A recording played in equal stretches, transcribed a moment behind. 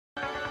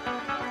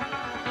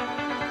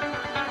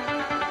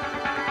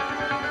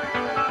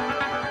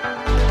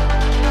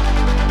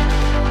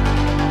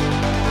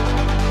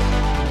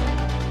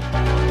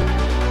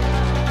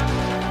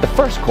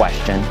first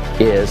question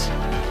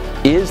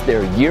is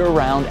there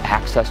year-round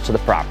access to the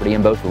property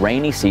in both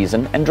rainy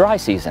season and dry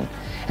season?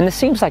 And this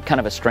seems like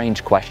kind of a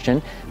strange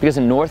question because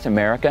in North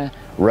America,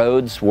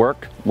 roads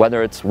work,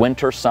 whether it's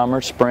winter, summer,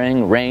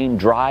 spring, rain,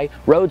 dry,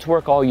 roads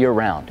work all year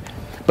round.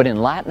 But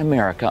in Latin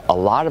America, a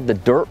lot of the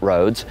dirt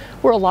roads,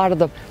 where a lot of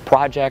the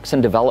projects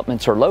and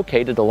developments are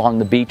located along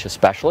the beach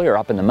especially, or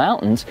up in the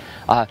mountains,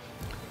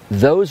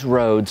 those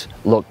roads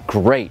look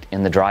great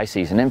in the dry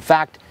season. In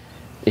fact,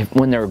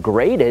 when they're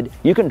graded,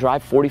 you can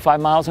drive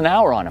 45 miles an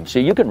hour on them, so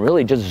you can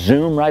really just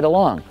zoom right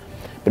along.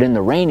 But in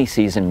the rainy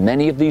season,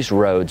 many of these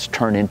roads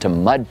turn into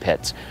mud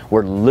pits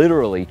where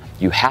literally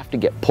you have to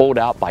get pulled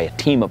out by a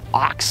team of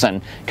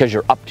oxen because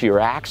you're up to your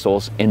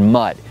axles in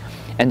mud.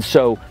 And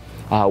so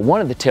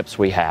one of the tips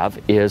we have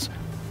is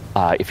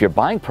if you're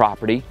buying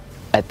property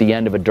at the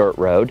end of a dirt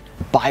road,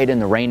 buy it in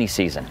the rainy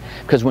season.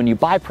 Because when you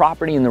buy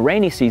property in the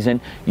rainy season,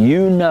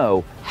 you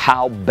know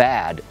how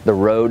bad the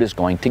road is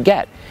going to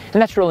get.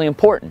 And that's really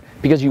important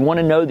because you want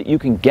to know that you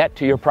can get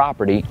to your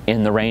property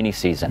in the rainy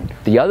season.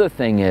 The other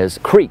thing is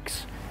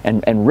creeks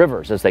and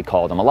rivers, as they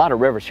call them. A lot of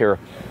rivers here,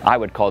 I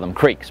would call them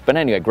creeks. But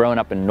anyway, growing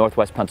up in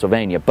northwest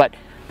Pennsylvania. But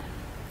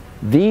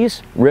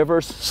these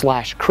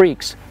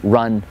rivers/creeks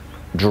run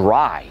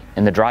dry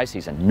in the dry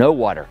season, no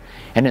water.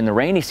 And in the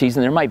rainy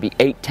season, there might be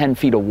 8-10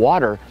 feet of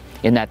water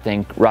in that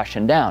thing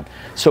rushing down.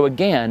 So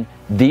again,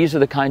 these are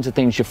the kinds of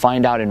things you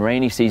find out in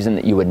rainy season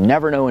that you would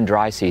never know in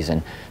dry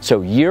season.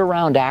 So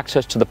year-round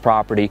access to the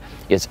property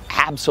is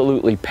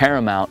absolutely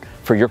paramount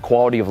for your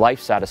quality of life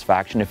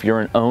satisfaction if you're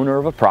an owner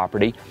of a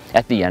property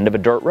at the end of a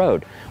dirt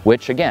road,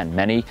 which again,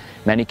 many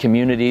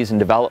communities and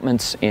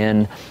developments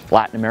in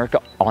Latin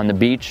America on the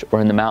beach or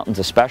in the mountains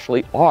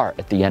especially are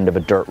at the end of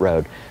a dirt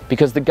road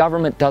because the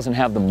government doesn't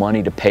have the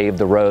money to pave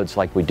the roads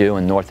like we do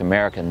in North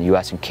America and the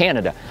US and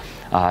Canada.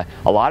 A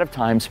lot of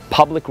times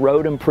public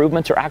road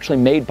improvements are actually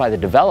made by the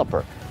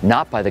developer,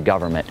 not by the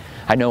government.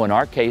 I know in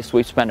our case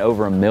we've spent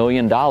over $1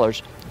 million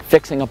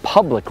fixing a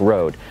public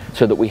road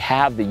so that we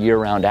have the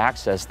year-round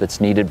access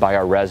that's needed by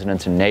our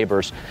residents and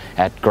neighbors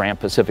at Grand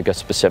Pacifica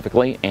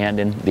specifically and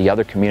in the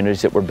other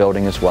communities that we're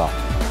building as well.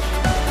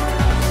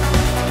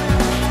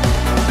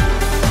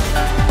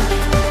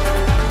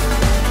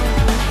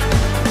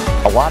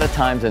 A lot of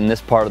times in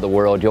this part of the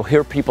world you'll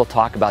hear people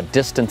talk about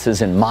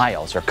distances in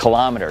miles or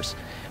kilometers.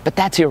 But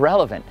that's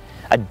irrelevant.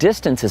 A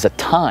distance is a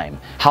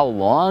time. How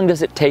long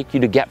does it take you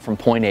to get from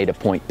point A to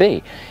point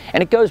B?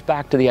 And it goes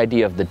back to the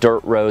idea of the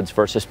dirt roads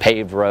versus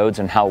paved roads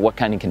and what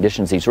kind of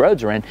conditions these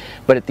roads are in.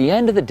 But at the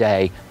end of the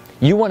day,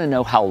 you want to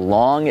know how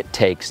long it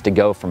takes to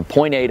go from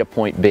point A to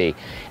point B.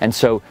 And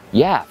so,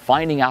 yeah,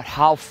 finding out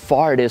how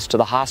far it is to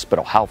the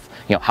hospital,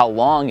 how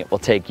long it will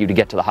take you to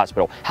get to the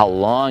hospital, how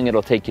long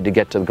it'll take you to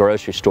get to the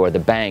grocery store, the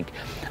bank.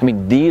 I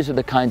mean, these are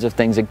the kinds of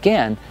things,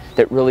 again,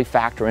 that really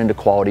factor into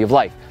quality of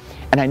life.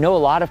 And I know a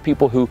lot of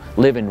people who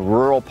live in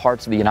rural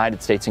parts of the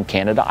United States and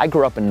Canada. I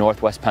grew up in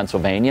northwest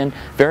Pennsylvania, and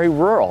very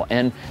rural.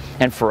 And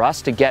for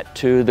us to get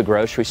to the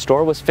grocery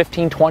store was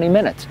 15-20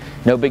 minutes.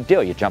 No big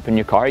deal. You jump in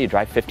your car, you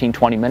drive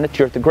 15-20 minutes,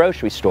 you're at the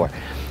grocery store.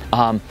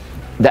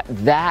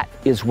 That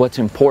is what's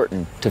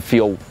important, to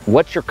feel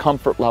what's your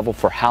comfort level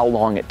for how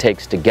long it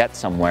takes to get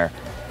somewhere,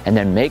 and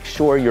then make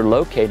sure you're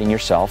locating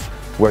yourself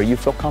where you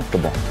feel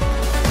comfortable.